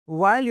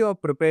while you're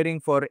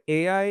preparing for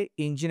AI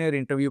engineer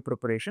interview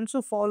preparation,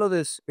 so follow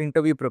this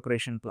interview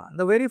preparation plan.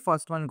 The very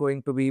first one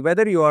going to be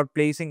whether you are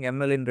placing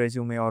ML in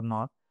resume or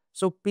not.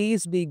 So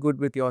please be good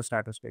with your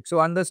statistics. So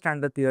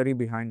understand the theory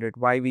behind it,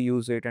 why we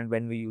use it and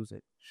when we use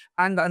it,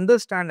 and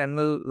understand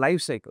ML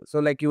life cycle. So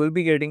like you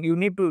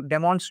need to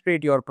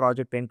demonstrate your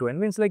project end to end.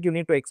 Means like you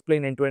need to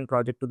explain end to end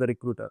project to the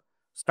recruiter,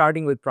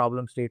 starting with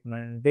problem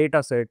statement,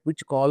 data set,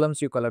 which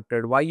columns you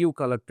collected, why you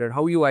collected,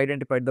 how you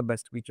identified the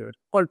best features,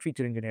 called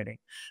feature engineering.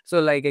 So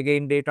like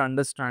again, data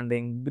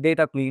understanding,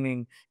 data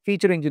cleaning,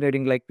 feature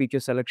engineering like feature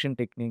selection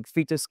techniques,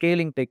 feature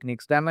scaling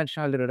techniques,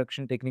 dimensional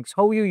reduction techniques,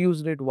 how you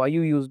used it, why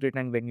you used it,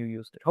 and when you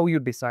used it, how you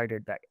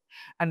decided that.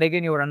 And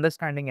again, you're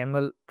understanding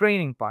ML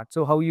training part.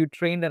 So how you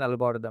trained an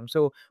algorithm.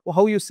 So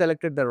how you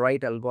selected the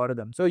right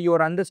algorithm. So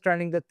you're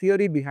understanding the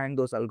theory behind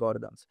those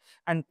algorithms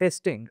and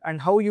testing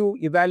and how you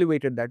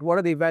evaluated that. What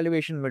are the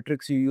evaluation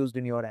metrics you used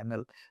in your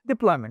ML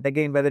deployment?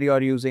 Again, whether you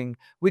are using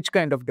which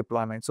kind of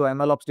deployment. So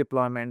MLOps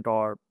deployment,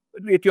 or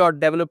if you are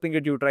developing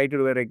it, you try to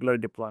do a regular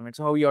deployment.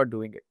 So how you are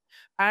doing it.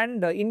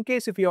 And in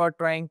case if you are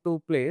trying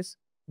to place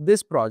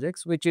this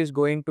projects, which is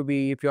going to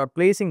be if you are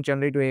placing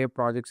generative AI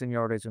projects in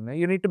your resume,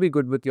 you need to be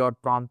good with your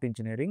prompt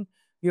engineering.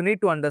 You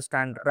need to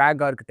understand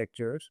RAG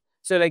architectures.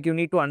 So like you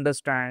need to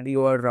understand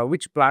your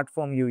which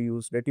platform you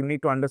use that. You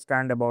need to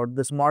understand about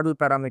this model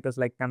parameters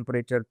like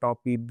temperature,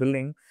 topi,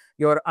 billing,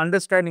 your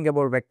understanding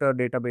about vector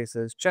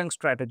databases, chunk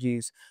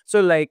strategies.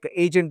 So like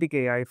agentic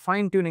AI,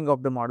 fine tuning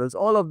of the models,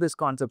 all of these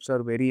concepts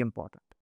are very important.